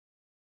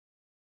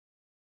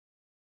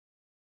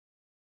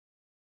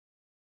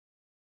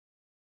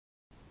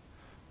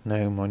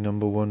Now my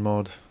number one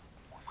mod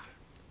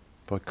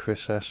by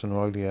Chris S and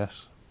Riley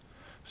S.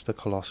 It's the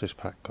Colossus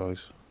pack,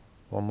 guys.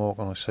 What more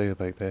can I say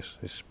about this?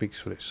 It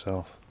speaks for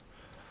itself.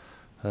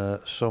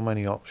 So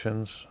many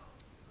options,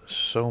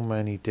 so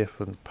many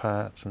different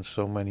parts and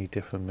so many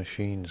different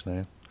machines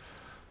now.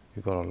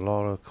 You've got a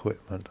lot of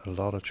equipment, a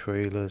lot of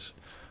trailers,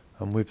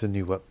 and with the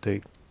new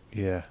update,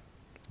 yeah,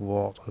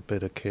 what a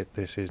bit of kit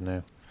this is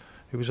now.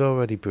 It was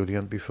already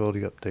brilliant before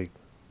the update,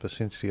 but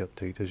since the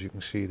update, as you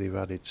can see, they've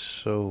added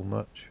so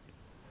much.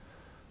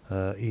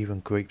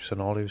 Even grapes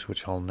and olives,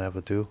 which I'll never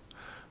do.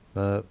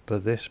 But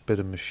this bit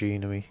of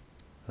machinery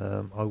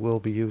I will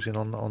be using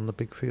on the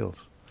big fields.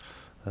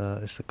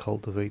 It's the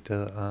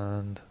cultivator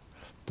and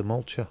the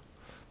mulcher.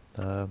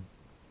 But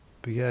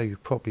yeah,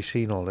 you've probably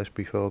seen all this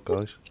before,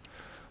 guys.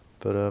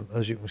 But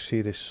as you can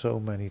see, there's so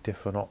many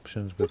different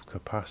options with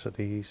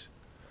capacities,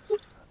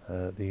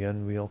 the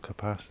unreal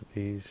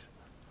capacities,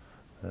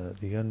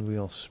 the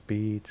unreal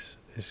speeds.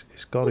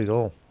 It's got it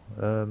all.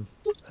 And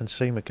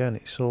same again,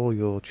 it's all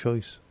your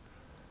choice.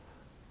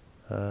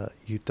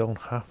 You don't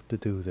have to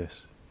do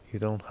this. You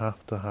don't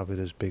have to have it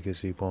as big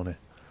as you want it,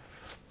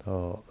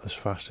 or as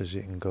fast as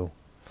you can go.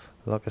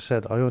 Like I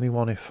said, I only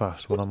want it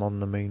fast when I'm on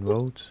the main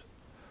roads.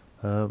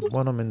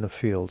 When I'm in the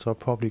fields, I'll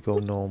probably go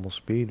normal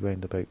speed,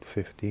 around about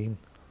 15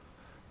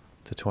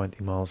 to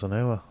 20 miles an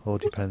hour. All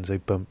depends how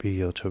bumpy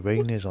your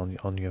terrain is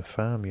on your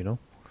farm, you know.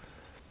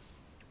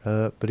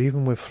 But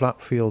even with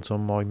flat fields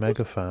on my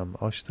mega farm,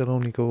 I still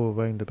only go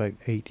around about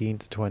 18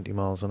 to 20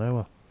 miles an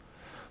hour.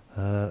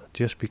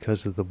 Just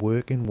because of the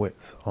working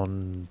width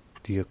on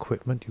the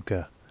equipment you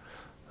get.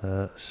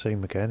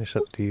 Same again, it's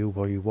up to you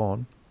what you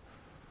want.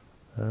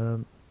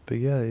 But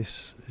yeah,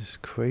 it's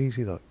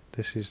crazy. Like,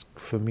 this is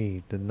for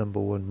me the number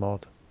one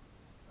mod,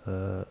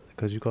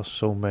 because you've got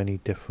so many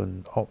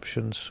different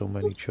options, so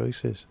many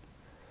choices.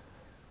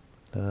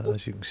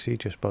 As you can see,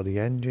 just by the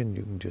engine,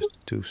 you can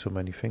just do so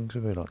many things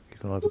with it. Like, you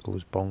can either go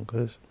as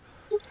bonkers,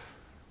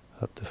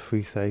 up to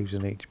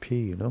 3000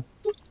 HP, you know.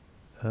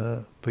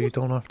 But you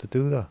don't have to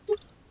do that.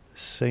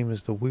 Same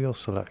as the wheel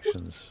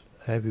selections.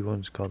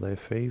 Everyone's got their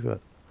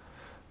favourite.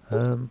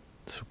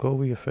 So go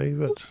with your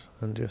favourites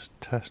and just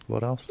test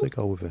what else they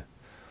go with it.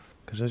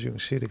 Because as you can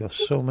see, they got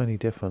so many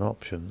different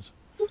options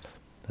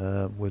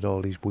with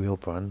all these wheel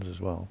brands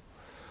as well.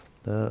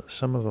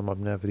 Some of them I've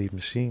never even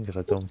seen because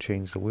I don't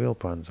change the wheel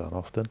brands that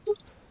often.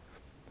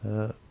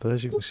 But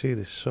as you can see,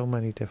 there's so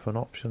many different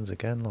options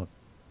again. Look,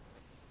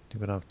 you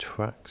can have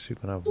tracks, you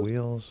can have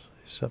wheels.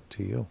 It's up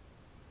to you.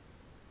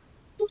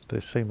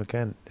 The same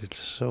again, there's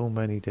so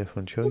many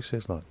different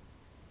choices, like,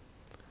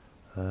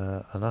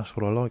 and that's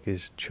what I like,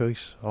 is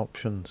choice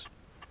options.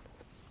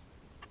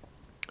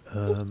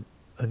 And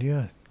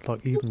yeah,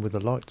 like even with the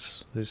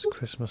lights, there's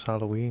Christmas,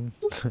 Halloween,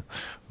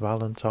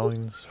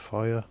 Valentine's,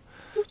 fire,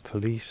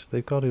 police.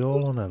 They've got it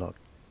all on there, like.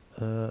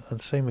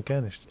 And same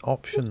again, it's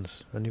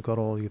options, and you've got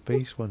all your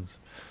base ones.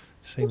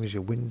 Same as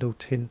your window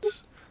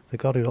tints. They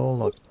got it all,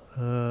 like.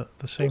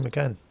 The same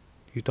again,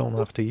 you don't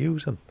have to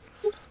use them,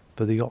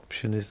 but the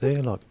option is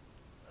there, like.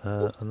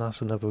 And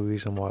that's another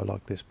reason why I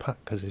like this pack,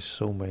 because there's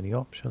so many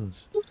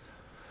options.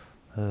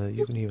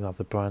 You can even have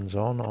the brands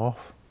on,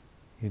 off,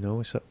 you know,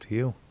 it's up to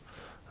you.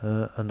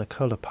 And the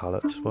colour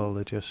palettes, well,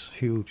 they're just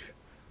huge.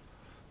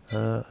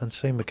 And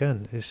same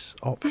again, it's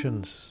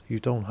options, you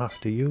don't have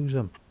to use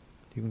them.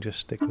 You can just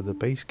stick with the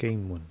base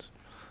game ones,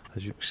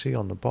 as you can see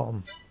on the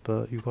bottom.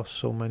 But you've got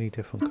so many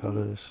different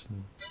colours,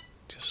 and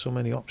just so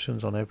many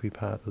options on every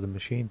part of the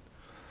machine.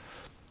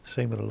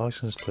 Same with the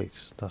license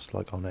plates, that's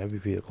like on every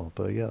vehicle,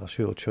 but yeah, that's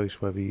your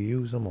choice whether you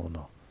use them or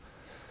not.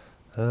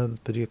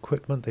 But the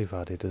equipment they've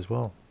added as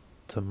well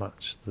to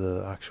match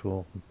the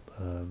actual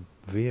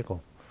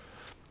vehicle.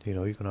 You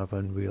know, you can have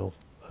Unreal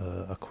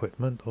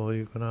equipment, or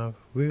you can have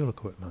real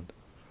equipment.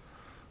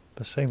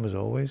 The same as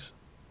always,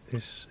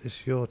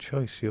 it's your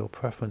choice, your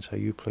preference, how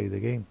you play the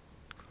game.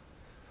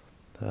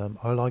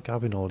 I like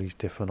having all these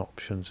different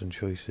options and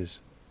choices.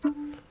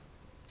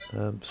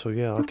 So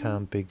yeah, I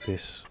can't big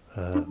this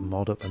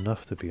mod up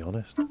enough, to be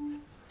honest.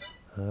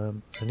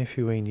 And if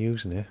you ain't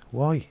using it,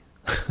 why?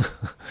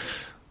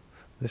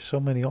 There's so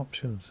many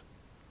options.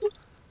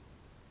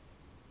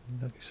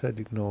 Like I said,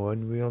 you can go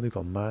Unreal, you've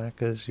got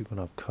markers, you can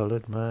have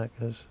coloured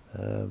markers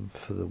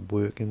for the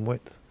working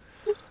width,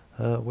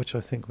 which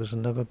I think was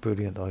another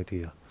brilliant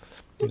idea.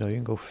 You know, you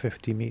can go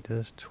 50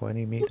 meters,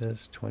 20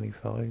 meters,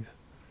 25.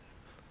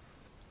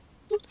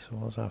 So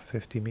what's that,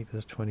 50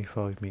 meters,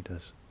 25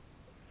 meters.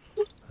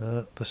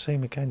 But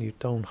same again, you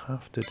don't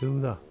have to do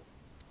that.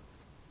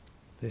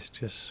 There's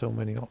just so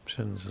many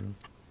options, and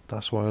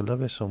that's why I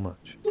love it so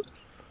much.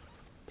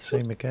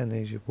 Same again,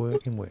 there's your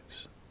working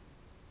widths,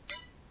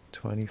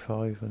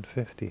 25 and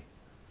 50.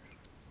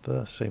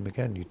 But same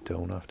again, you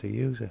don't have to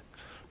use it.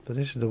 But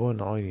this is the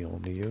one I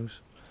normally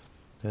use.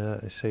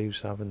 It saves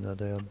having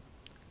that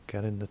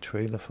getting the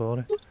trailer for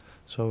it.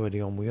 It's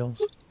already on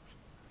wheels.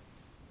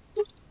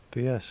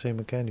 But yeah, same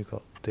again, you've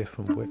got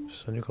different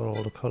widths, and you've got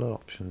all the colour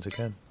options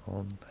again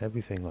on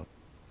everything. Like,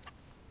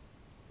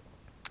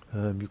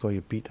 you've got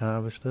your beet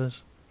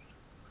harvesters,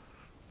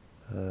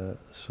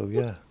 So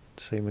yeah,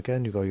 same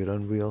again, you've got your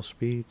unreal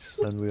speeds,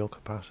 unreal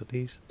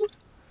capacities.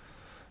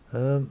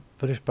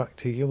 But it's back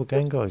to you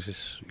again, guys.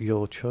 It's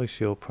your choice,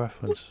 your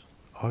preference.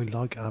 I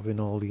like having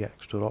all the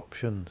extra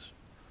options,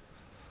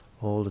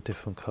 all the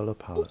different colour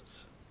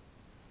palettes.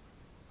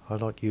 I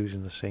like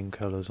using the same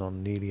colours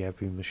on nearly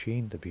every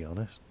machine, to be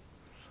honest.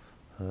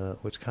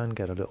 Which can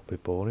get a little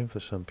bit boring for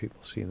some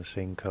people, seeing the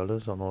same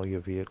colours on all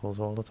your vehicles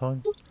all the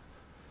time.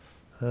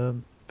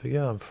 But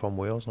yeah, I'm from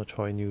Wales and I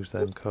try and use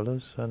them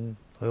colours, and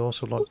I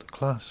also like the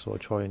class, so I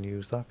try and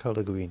use that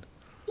colour green.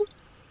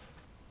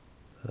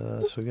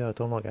 So yeah, I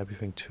don't like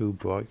everything too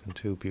bright and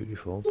too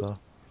beautiful, but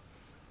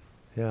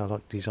yeah, I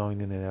like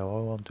designing it how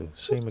I want to.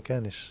 Same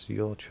again, it's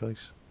your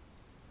choice.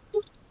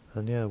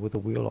 And yeah, with the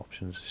wheel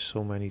options, there's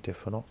so many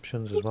different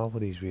options as well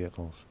with these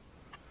vehicles.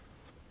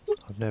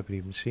 I've never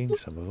even seen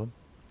some of them,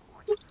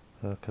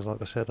 because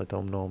like I said, I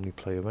don't normally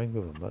play around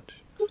with them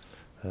much.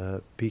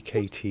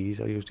 BKTs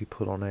I usually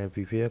put on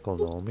every vehicle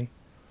normally.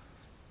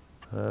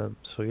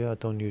 So yeah, I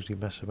don't usually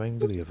mess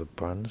around with the other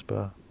brands,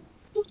 but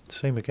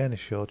same again,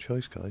 it's your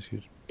choice, guys.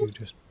 You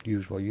just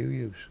use what you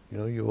use. You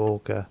know, you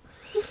all get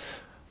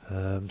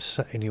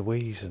set in your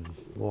ways and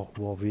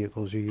what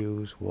vehicles you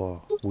use,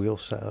 what wheel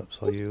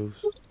setups I use,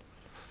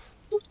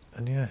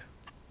 and yeah,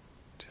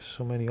 just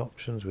so many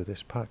options with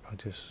this pack. I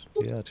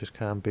just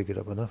can't big it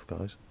up enough,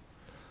 guys.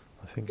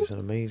 I think it's an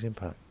amazing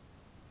pack.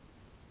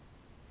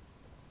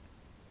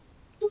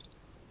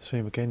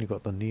 Same again, you've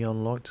got the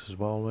neon lights as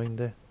well around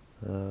there.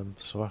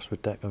 So that's for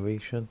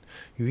decoration.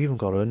 You even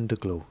got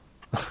underglow.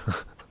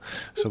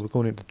 So we're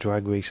going into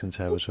drag racing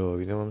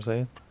territory, you know what I'm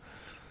saying?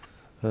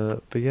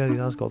 But yeah, it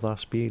has got that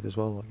speed as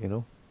well, you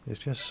know. It's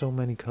just so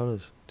many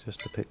colours just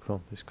to pick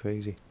from. It's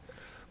crazy.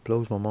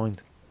 Blows my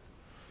mind.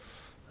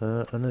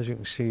 And as you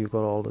can see, you've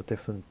got all the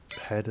different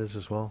headers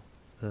as well.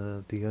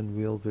 The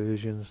Unreal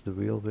versions, the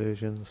real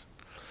versions,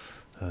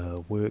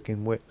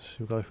 working whips.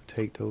 You've got to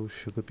take those,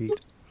 sugar beet.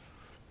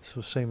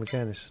 So same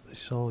again,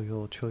 it's all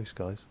your choice,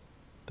 guys.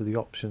 But the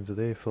options are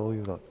there for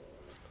you, like.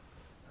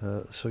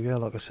 So yeah,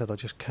 like I said, I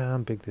just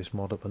can't big this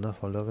mod up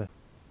enough. I love it.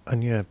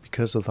 And yeah,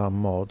 because of that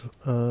mod,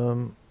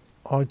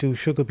 I do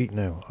sugar beet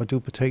now. I do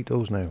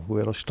potatoes now,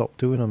 where I stopped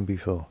doing them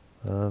before.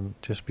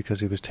 Just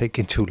because it was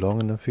taking too long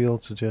in the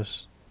fields, are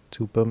just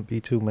too bumpy,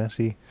 too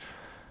messy.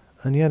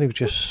 And yeah, it was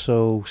just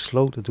so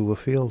slow to do a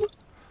field.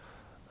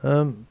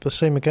 But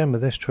same again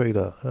with this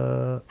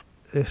trailer.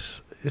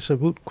 It's a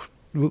root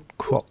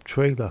crop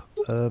trailer,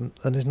 and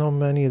there's not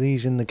many of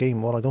these in the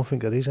game. Well, I don't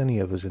think there is any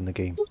others in the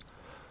game.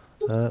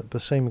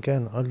 But same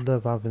again, I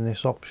love having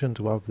this option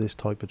to have this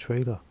type of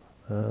trailer.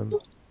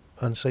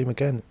 And same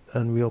again,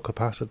 unreal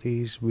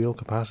capacities, real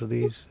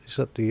capacities, it's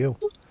up to you.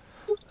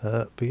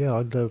 But yeah,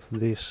 I love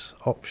this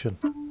option.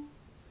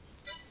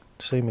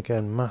 Same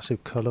again,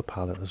 massive colour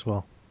palette as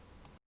well.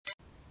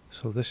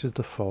 So this is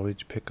the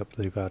forage pickup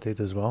they've added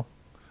as well.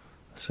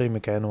 Same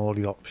again, all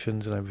the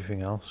options and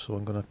everything else. So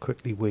I'm going to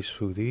quickly whiz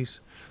through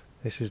these.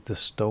 This is the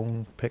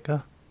stone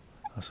picker.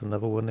 That's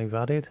another one they've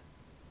added.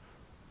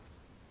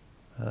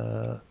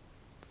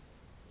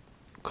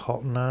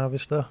 Cotton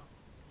harvester.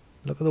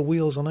 Look at the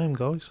wheels on them,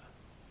 guys.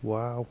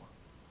 Wow.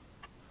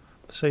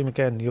 Same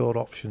again, your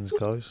options,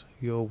 guys.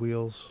 Your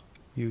wheels.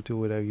 You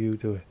do it how you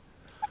do it.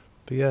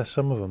 But yeah,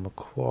 some of them are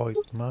quite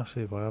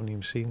massive. I haven't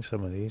even seen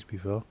some of these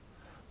before.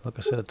 Like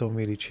I said, I don't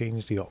really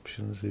change the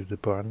options, the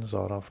brands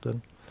that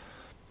often.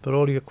 But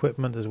all the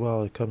equipment as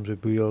well, it comes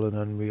with real and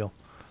unreal.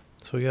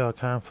 So yeah, I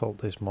can't fault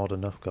this mod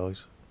enough,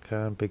 guys.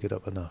 Can't big it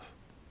up enough.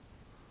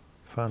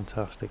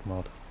 Fantastic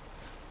mod.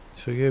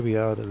 So here we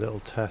are at a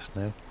little test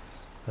now.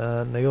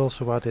 And they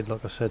also added,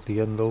 like I said, the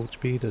unload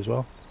speed as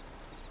well.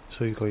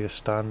 So you've got your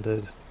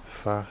standard,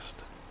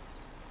 fast,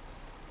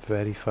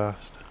 very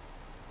fast,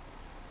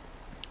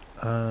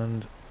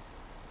 and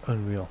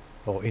unreal,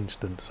 or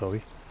instant,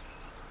 sorry.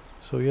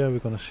 So yeah, we're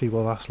going to see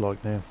what that's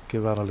like now.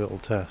 Give that a little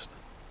test.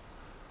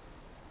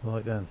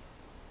 Right then,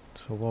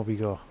 so what we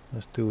got?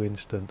 Let's do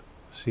instant.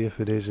 See if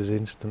it is as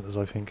instant as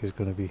I think it's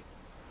going to be.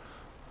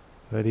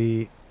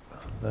 Ready?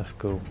 Let's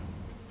go.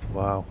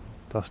 Wow,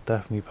 that's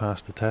definitely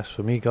passed the test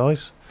for me,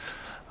 guys.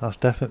 That's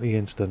definitely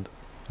instant.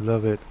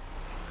 Love it.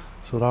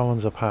 So that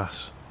one's a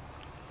pass.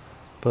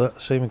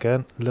 But same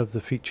again, love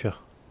the feature.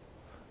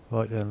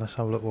 Right then, let's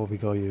have a look what we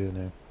got here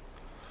now.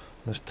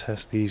 Let's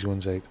test these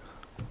ones out.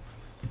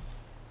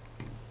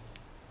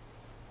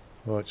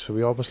 Right, so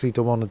we obviously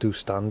don't want to do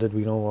standard.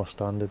 We know what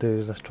standard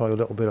is. Let's try a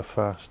little bit of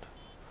fast.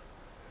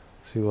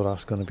 See what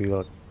that's going to be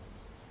like.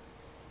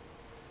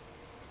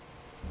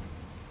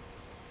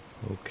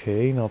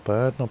 Okay, not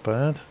bad, not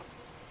bad.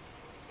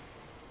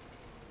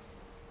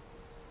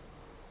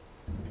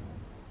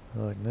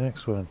 Right,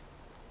 next one.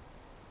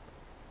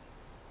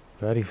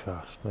 Very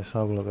fast. Let's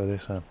have a look at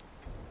this then.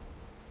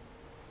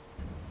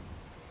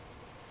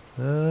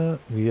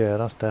 Yeah,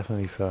 that's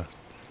definitely fast.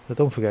 But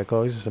don't forget,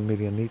 guys, it's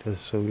 1,000,000 litres,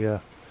 so yeah,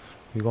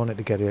 we wanted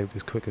to get it out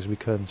as quick as we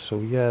can. So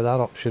yeah, that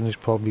option is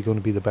probably going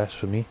to be the best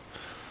for me.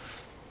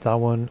 That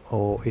one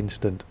or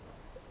instant,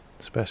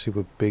 especially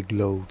with big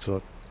loads.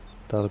 Like,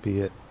 that'll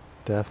be it,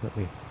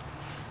 definitely.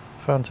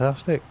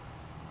 Fantastic.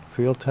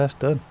 Field test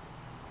done.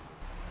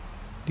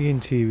 The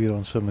interior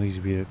on some of these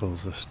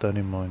vehicles are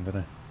stunning, mind,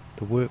 isn't it?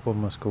 The work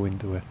one must go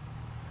into it.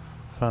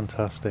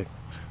 Fantastic.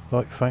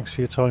 Right, thanks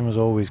for your time as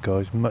always,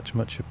 guys. Much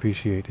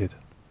appreciated.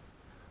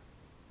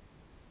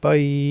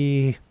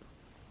 Bye.